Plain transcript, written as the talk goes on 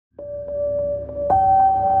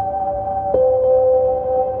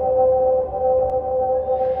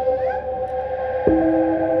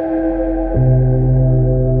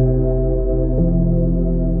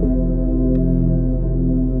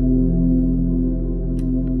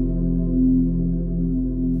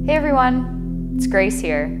Hey everyone, it's Grace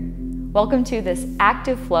here. Welcome to this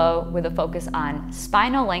active flow with a focus on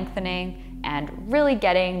spinal lengthening and really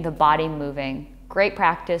getting the body moving. Great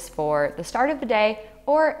practice for the start of the day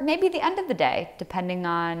or maybe the end of the day, depending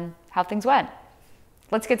on how things went.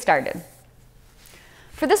 Let's get started.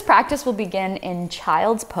 For this practice, we'll begin in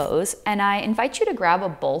child's pose, and I invite you to grab a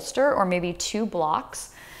bolster or maybe 2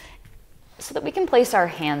 blocks so that we can place our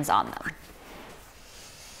hands on them.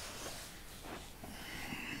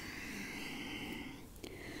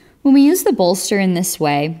 When we use the bolster in this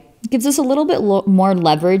way, it gives us a little bit more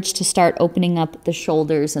leverage to start opening up the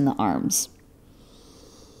shoulders and the arms.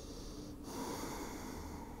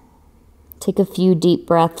 Take a few deep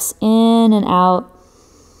breaths in and out.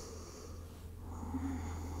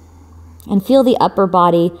 And feel the upper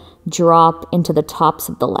body drop into the tops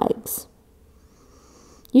of the legs.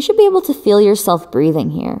 You should be able to feel yourself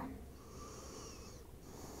breathing here.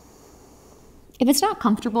 If it's not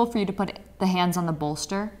comfortable for you to put the hands on the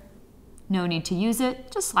bolster, no need to use it,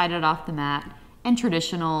 just slide it off the mat in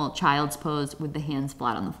traditional child's pose with the hands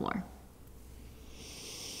flat on the floor.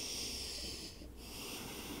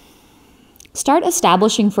 Start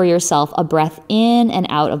establishing for yourself a breath in and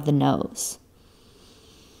out of the nose.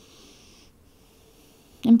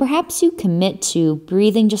 And perhaps you commit to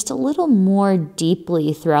breathing just a little more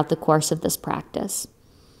deeply throughout the course of this practice.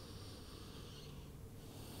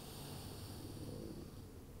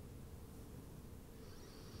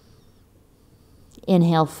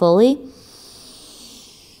 Inhale fully.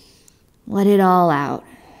 Let it all out.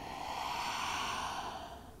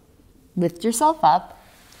 Lift yourself up.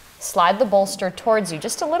 Slide the bolster towards you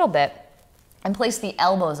just a little bit and place the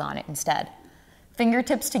elbows on it instead.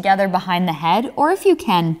 Fingertips together behind the head, or if you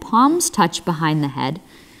can, palms touch behind the head.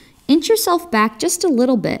 Inch yourself back just a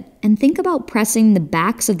little bit and think about pressing the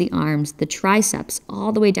backs of the arms, the triceps,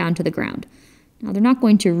 all the way down to the ground. Now they're not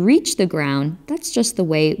going to reach the ground, that's just the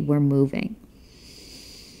way we're moving.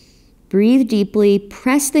 Breathe deeply,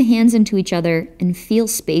 press the hands into each other, and feel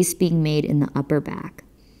space being made in the upper back.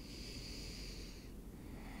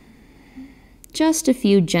 Just a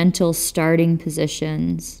few gentle starting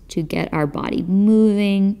positions to get our body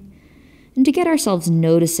moving and to get ourselves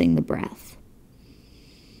noticing the breath.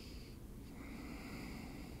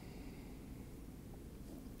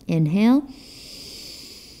 Inhale.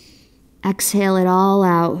 Exhale it all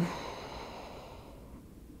out.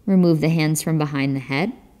 Remove the hands from behind the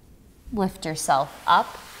head. Lift yourself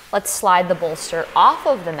up. Let's slide the bolster off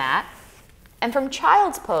of the mat. And from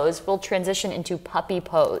child's pose, we'll transition into puppy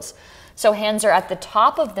pose. So hands are at the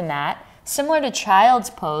top of the mat. Similar to child's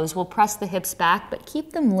pose, we'll press the hips back, but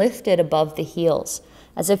keep them lifted above the heels,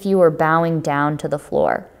 as if you were bowing down to the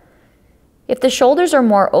floor. If the shoulders are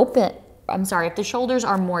more if the shoulders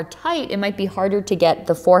are more tight, it might be harder to get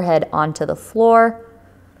the forehead onto the floor.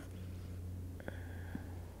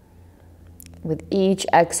 With each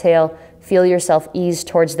exhale, feel yourself ease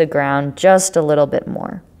towards the ground just a little bit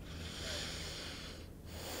more.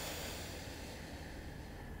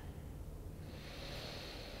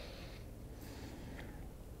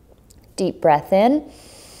 Deep breath in.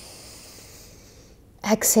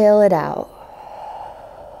 Exhale it out.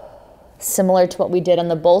 Similar to what we did on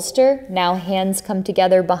the bolster, now hands come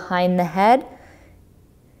together behind the head.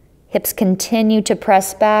 Hips continue to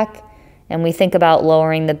press back, and we think about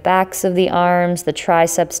lowering the backs of the arms, the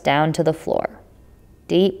triceps down to the floor.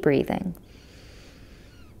 Deep breathing.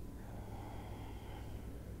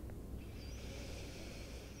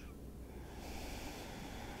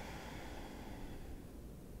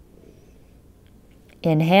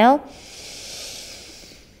 Inhale.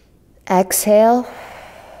 Exhale.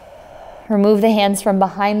 Remove the hands from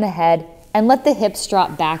behind the head and let the hips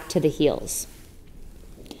drop back to the heels.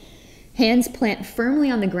 Hands plant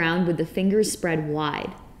firmly on the ground with the fingers spread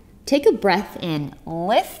wide. Take a breath in,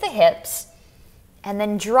 lift the hips, and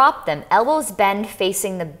then drop them. Elbows bend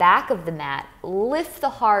facing the back of the mat. Lift the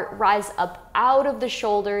heart, rise up out of the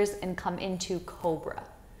shoulders, and come into cobra.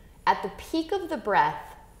 At the peak of the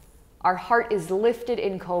breath, our heart is lifted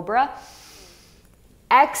in cobra.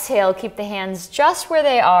 Exhale, keep the hands just where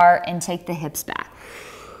they are and take the hips back.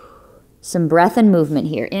 Some breath and movement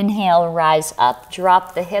here. Inhale, rise up,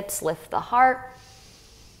 drop the hips, lift the heart.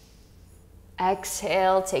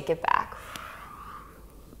 Exhale, take it back.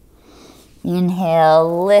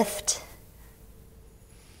 Inhale, lift.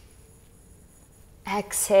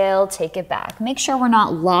 Exhale, take it back. Make sure we're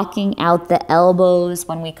not locking out the elbows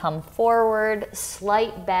when we come forward.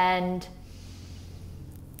 Slight bend.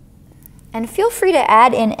 And feel free to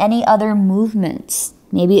add in any other movements.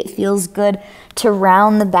 Maybe it feels good to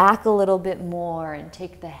round the back a little bit more and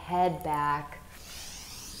take the head back.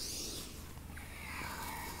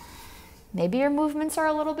 Maybe your movements are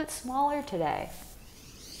a little bit smaller today.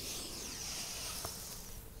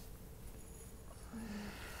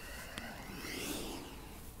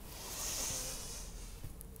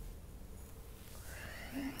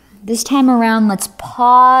 This time around, let's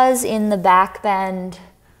pause in the back bend.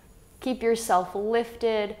 Keep yourself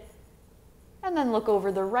lifted, and then look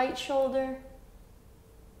over the right shoulder.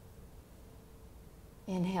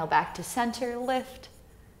 Inhale back to center, lift.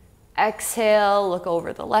 Exhale, look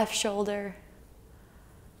over the left shoulder.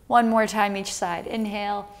 One more time each side.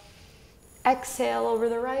 Inhale, exhale over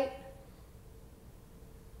the right.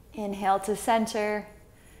 Inhale to center,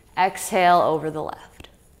 exhale over the left.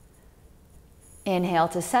 Inhale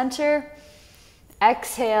to center,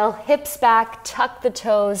 exhale, hips back, tuck the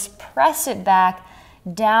toes, press it back,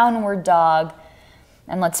 downward dog.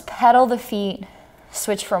 And let's pedal the feet,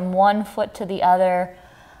 switch from one foot to the other.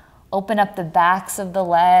 Open up the backs of the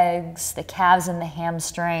legs, the calves and the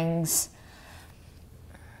hamstrings.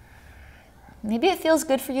 Maybe it feels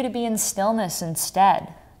good for you to be in stillness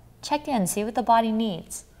instead. Check in, see what the body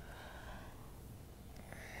needs.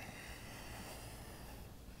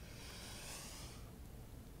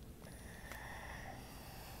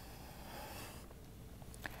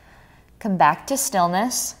 Come back to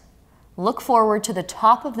stillness. Look forward to the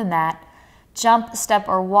top of the mat. Jump, step,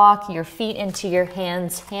 or walk your feet into your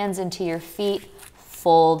hands, hands into your feet.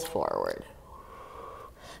 Fold forward.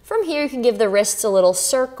 From here, you can give the wrists a little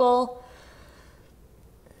circle.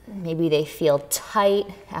 Maybe they feel tight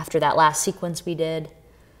after that last sequence we did.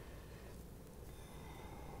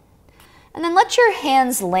 And then let your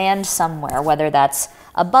hands land somewhere, whether that's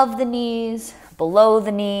above the knees, below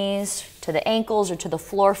the knees, to the ankles, or to the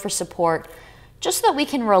floor for support, just so that we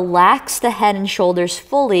can relax the head and shoulders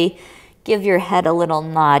fully. Give your head a little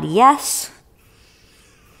nod, yes.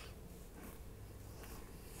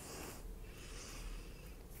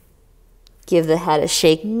 Give the head a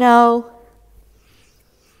shake, no.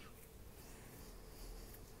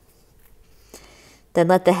 Then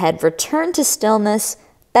let the head return to stillness.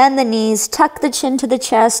 Bend the knees, tuck the chin to the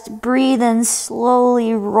chest, breathe in,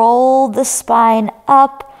 slowly roll the spine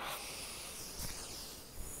up.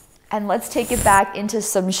 And let's take it back into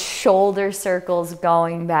some shoulder circles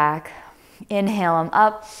going back. Inhale them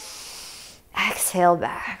up, exhale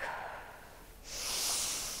back.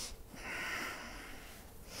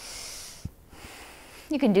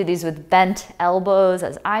 You can do these with bent elbows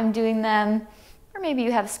as I'm doing them, or maybe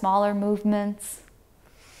you have smaller movements.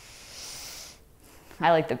 I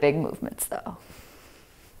like the big movements though.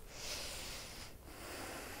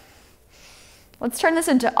 Let's turn this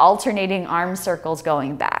into alternating arm circles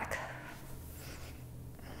going back.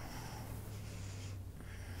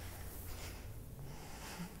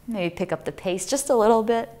 Maybe pick up the pace just a little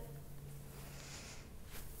bit.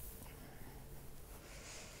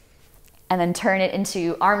 And then turn it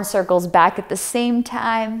into arm circles back at the same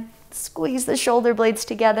time. Squeeze the shoulder blades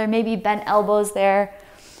together, maybe bent elbows there.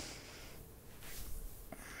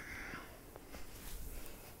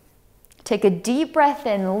 Take a deep breath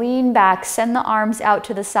in, lean back, send the arms out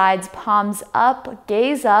to the sides, palms up,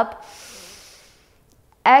 gaze up.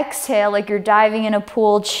 Exhale like you're diving in a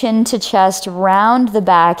pool, chin to chest, round the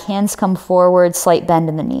back, hands come forward, slight bend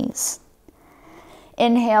in the knees.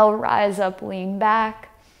 Inhale, rise up, lean back.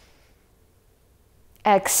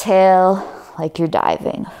 Exhale like you're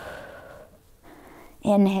diving.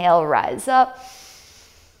 Inhale, rise up.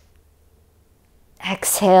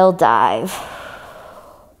 Exhale, dive.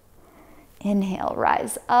 Inhale,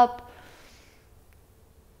 rise up.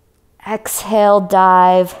 Exhale,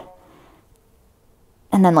 dive.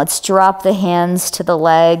 And then let's drop the hands to the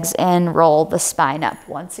legs and roll the spine up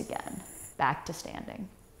once again, back to standing.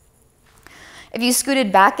 If you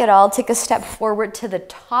scooted back at all, take a step forward to the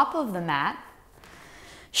top of the mat.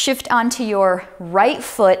 Shift onto your right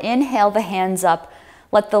foot, inhale the hands up.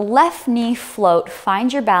 Let the left knee float,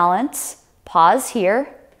 find your balance. Pause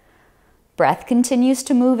here. Breath continues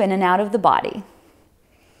to move in and out of the body.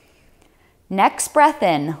 Next breath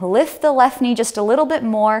in, lift the left knee just a little bit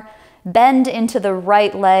more. Bend into the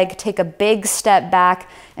right leg, take a big step back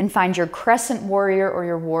and find your crescent warrior or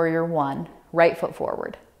your warrior one, right foot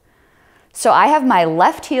forward. So I have my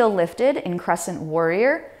left heel lifted in crescent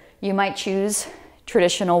warrior. You might choose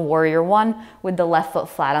traditional warrior one with the left foot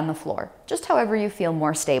flat on the floor, just however you feel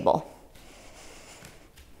more stable.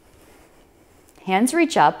 Hands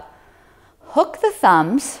reach up, hook the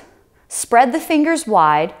thumbs, spread the fingers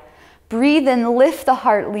wide, breathe in, lift the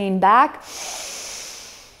heart, lean back.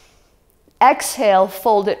 Exhale,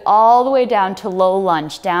 fold it all the way down to low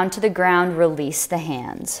lunge, down to the ground, release the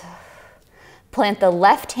hands. Plant the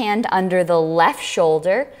left hand under the left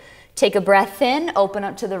shoulder. Take a breath in, open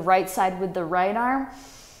up to the right side with the right arm.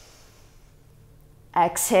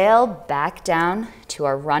 Exhale, back down to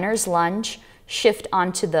our runner's lunge. Shift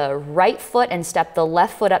onto the right foot and step the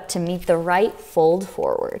left foot up to meet the right, fold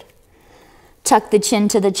forward. Tuck the chin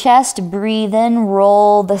to the chest, breathe in,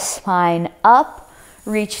 roll the spine up,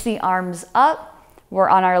 reach the arms up. We're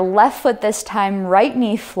on our left foot this time, right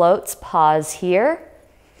knee floats, pause here.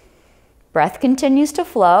 Breath continues to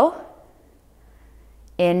flow.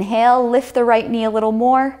 Inhale, lift the right knee a little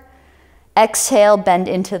more. Exhale, bend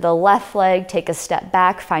into the left leg, take a step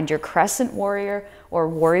back, find your crescent warrior or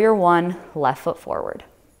warrior one, left foot forward.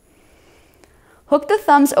 Hook the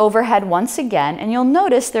thumbs overhead once again, and you'll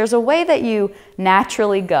notice there's a way that you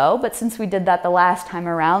naturally go, but since we did that the last time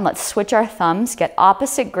around, let's switch our thumbs, get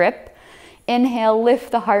opposite grip. Inhale,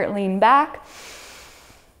 lift the heart, lean back.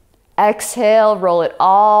 Exhale, roll it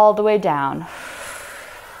all the way down.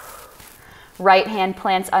 Right hand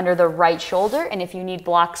plants under the right shoulder, and if you need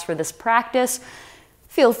blocks for this practice,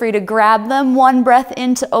 feel free to grab them. One breath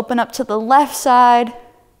in to open up to the left side.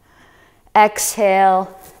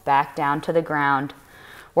 Exhale, back down to the ground.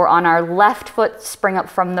 We're on our left foot, spring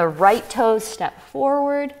up from the right toes, step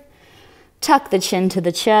forward. Tuck the chin to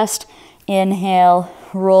the chest. Inhale,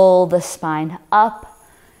 roll the spine up.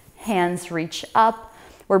 Hands reach up.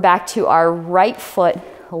 We're back to our right foot,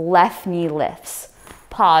 left knee lifts.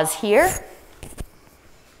 Pause here.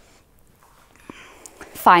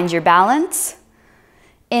 Find your balance.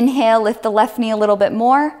 Inhale, lift the left knee a little bit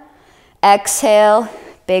more. Exhale,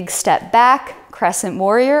 big step back, crescent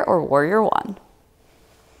warrior or warrior one.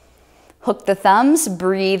 Hook the thumbs,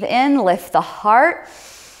 breathe in, lift the heart.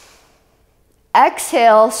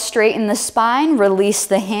 Exhale, straighten the spine, release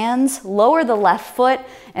the hands, lower the left foot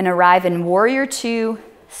and arrive in warrior two.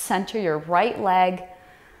 Center your right leg,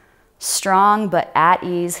 strong but at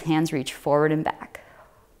ease, hands reach forward and back.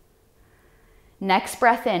 Next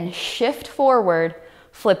breath in, shift forward,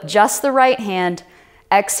 flip just the right hand.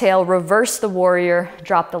 Exhale, reverse the warrior,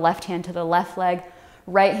 drop the left hand to the left leg.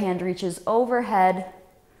 Right hand reaches overhead.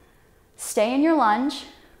 Stay in your lunge.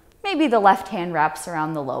 Maybe the left hand wraps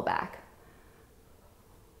around the low back.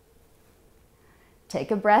 Take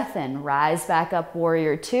a breath in, rise back up,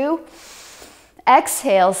 warrior two.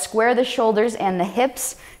 Exhale, square the shoulders and the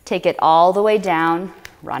hips. Take it all the way down,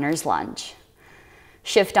 runner's lunge.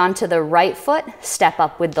 Shift onto the right foot, step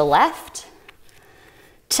up with the left.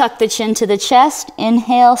 Tuck the chin to the chest.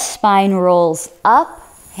 Inhale, spine rolls up,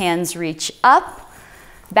 hands reach up.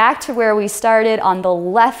 Back to where we started on the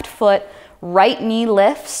left foot, right knee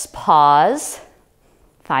lifts, pause.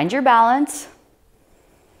 Find your balance.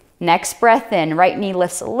 Next breath in, right knee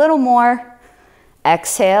lifts a little more.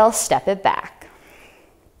 Exhale, step it back.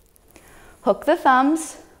 Hook the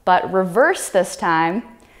thumbs, but reverse this time.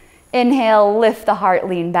 Inhale, lift the heart,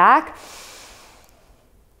 lean back.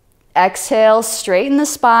 Exhale, straighten the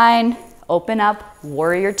spine, open up,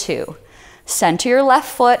 warrior two. Center your left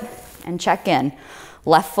foot and check in.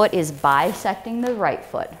 Left foot is bisecting the right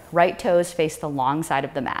foot. Right toes face the long side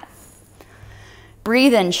of the mat.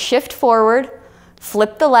 Breathe in, shift forward,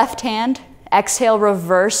 flip the left hand. Exhale,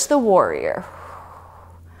 reverse the warrior.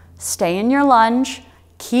 Stay in your lunge,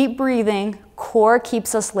 keep breathing, core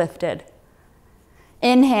keeps us lifted.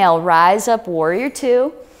 Inhale, rise up, warrior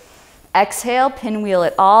two. Exhale, pinwheel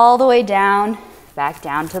it all the way down, back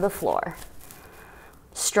down to the floor.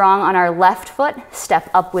 Strong on our left foot, step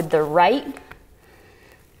up with the right.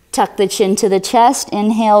 Tuck the chin to the chest.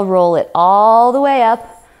 Inhale, roll it all the way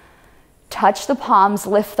up. Touch the palms,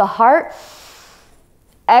 lift the heart.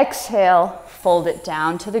 Exhale, fold it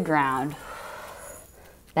down to the ground.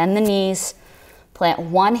 Bend the knees, plant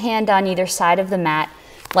one hand on either side of the mat.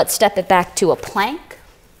 Let's step it back to a plank.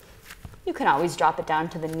 You can always drop it down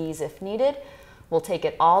to the knees if needed. We'll take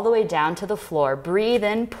it all the way down to the floor. Breathe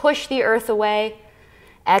in, push the earth away.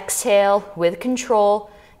 Exhale with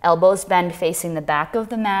control. Elbows bend facing the back of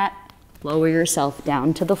the mat. Lower yourself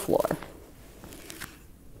down to the floor.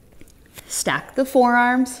 Stack the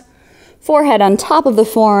forearms. Forehead on top of the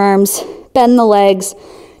forearms. Bend the legs.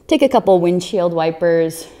 Take a couple windshield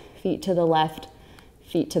wipers. Feet to the left,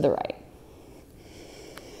 feet to the right.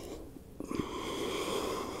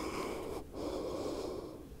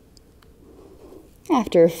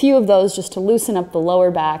 After a few of those, just to loosen up the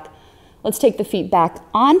lower back, let's take the feet back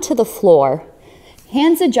onto the floor.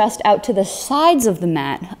 Hands adjust out to the sides of the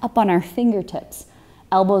mat, up on our fingertips.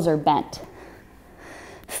 Elbows are bent.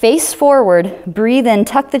 Face forward, breathe in,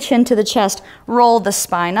 tuck the chin to the chest, roll the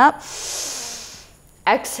spine up.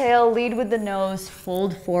 Exhale, lead with the nose,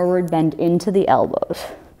 fold forward, bend into the elbows.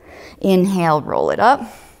 Inhale, roll it up.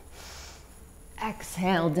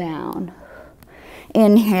 Exhale, down.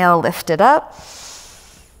 Inhale, lift it up.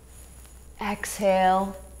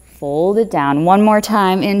 Exhale, fold it down. One more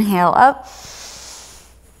time, inhale up.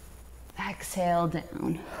 Exhale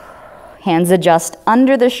down. Hands adjust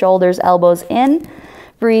under the shoulders, elbows in.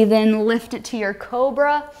 Breathe in, lift it to your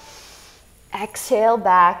cobra. Exhale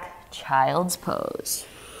back, child's pose.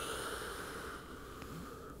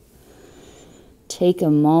 Take a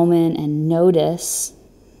moment and notice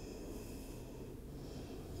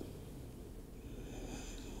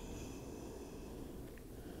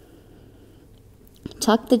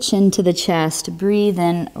tuck the chin to the chest, breathe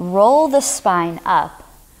in, roll the spine up,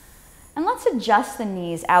 and let's adjust the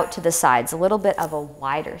knees out to the sides, a little bit of a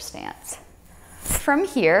wider stance. From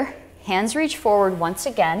here, hands reach forward once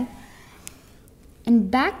again, and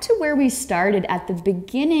back to where we started at the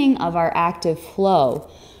beginning of our active flow,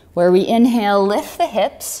 where we inhale, lift the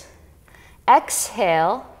hips,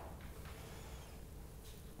 exhale,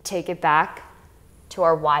 take it back to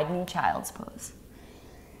our widening child's pose.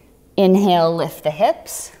 Inhale, lift the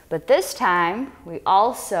hips, but this time we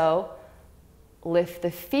also lift the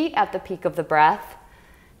feet at the peak of the breath.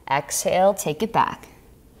 Exhale, take it back.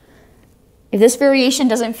 If this variation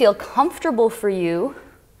doesn't feel comfortable for you,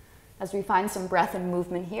 as we find some breath and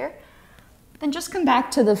movement here, then just come back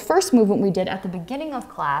to the first movement we did at the beginning of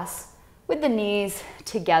class with the knees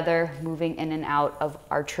together, moving in and out of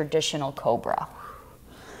our traditional cobra.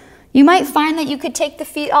 You might find that you could take the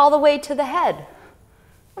feet all the way to the head.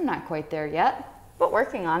 I'm not quite there yet, but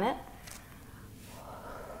working on it.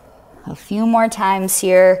 A few more times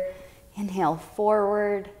here. Inhale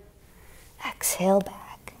forward, exhale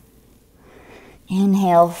back.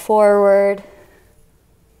 Inhale forward,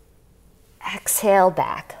 exhale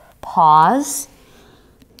back. Pause.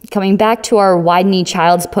 Coming back to our widening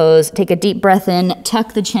child's pose, take a deep breath in,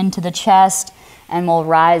 tuck the chin to the chest, and we'll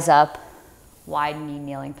rise up, widening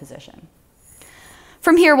kneeling position.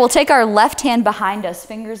 From here, we'll take our left hand behind us.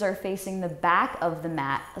 Fingers are facing the back of the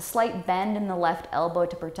mat. A slight bend in the left elbow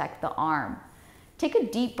to protect the arm. Take a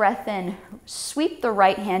deep breath in. Sweep the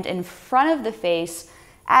right hand in front of the face.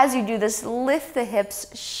 As you do this, lift the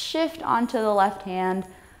hips, shift onto the left hand.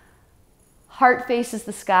 Heart faces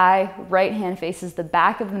the sky, right hand faces the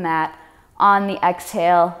back of the mat. On the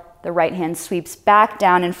exhale, the right hand sweeps back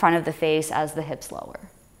down in front of the face as the hips lower.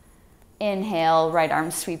 Inhale, right arm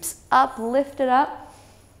sweeps up, lift it up.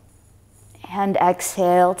 And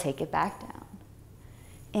exhale, take it back down.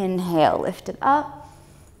 Inhale, lift it up.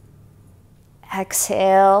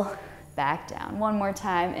 Exhale, back down. One more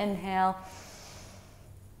time, inhale.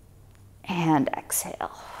 And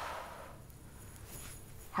exhale.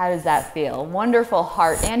 How does that feel? Wonderful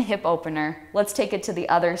heart and hip opener. Let's take it to the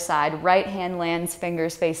other side. Right hand lands,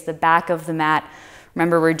 fingers face the back of the mat.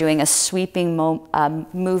 Remember, we're doing a sweeping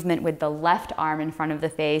movement with the left arm in front of the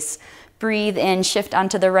face. Breathe in, shift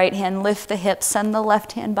onto the right hand, lift the hips, send the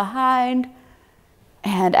left hand behind,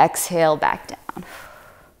 and exhale back down.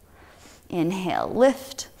 Inhale,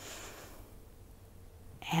 lift,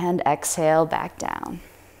 and exhale back down.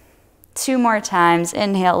 Two more times.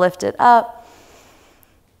 Inhale, lift it up.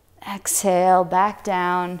 Exhale, back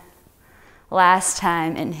down. Last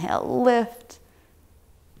time, inhale, lift,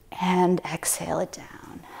 and exhale it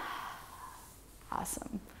down.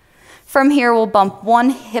 Awesome. From here, we'll bump one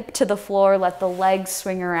hip to the floor, let the legs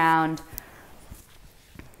swing around.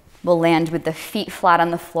 We'll land with the feet flat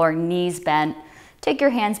on the floor, knees bent. Take your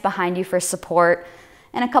hands behind you for support,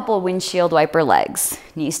 and a couple of windshield wiper legs.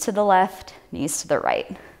 Knees to the left, knees to the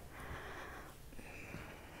right.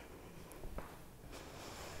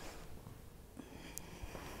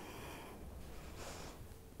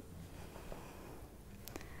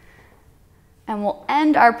 And we'll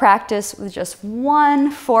end our practice with just one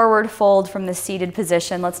forward fold from the seated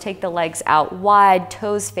position. Let's take the legs out wide,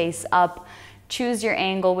 toes face up. Choose your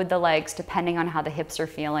angle with the legs depending on how the hips are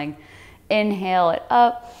feeling. Inhale it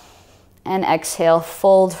up and exhale,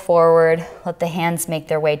 fold forward. Let the hands make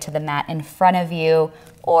their way to the mat in front of you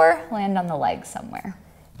or land on the legs somewhere.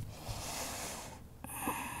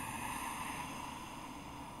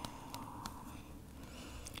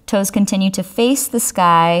 Toes continue to face the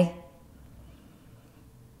sky.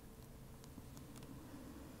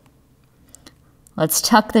 Let's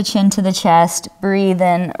tuck the chin to the chest, breathe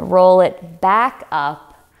in, roll it back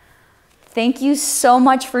up. Thank you so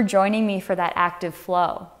much for joining me for that active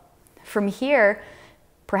flow. From here,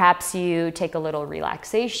 perhaps you take a little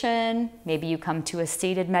relaxation, maybe you come to a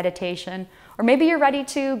seated meditation, or maybe you're ready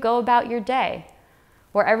to go about your day.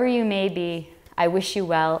 Wherever you may be, I wish you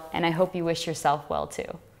well, and I hope you wish yourself well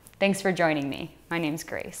too. Thanks for joining me. My name's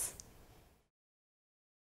Grace.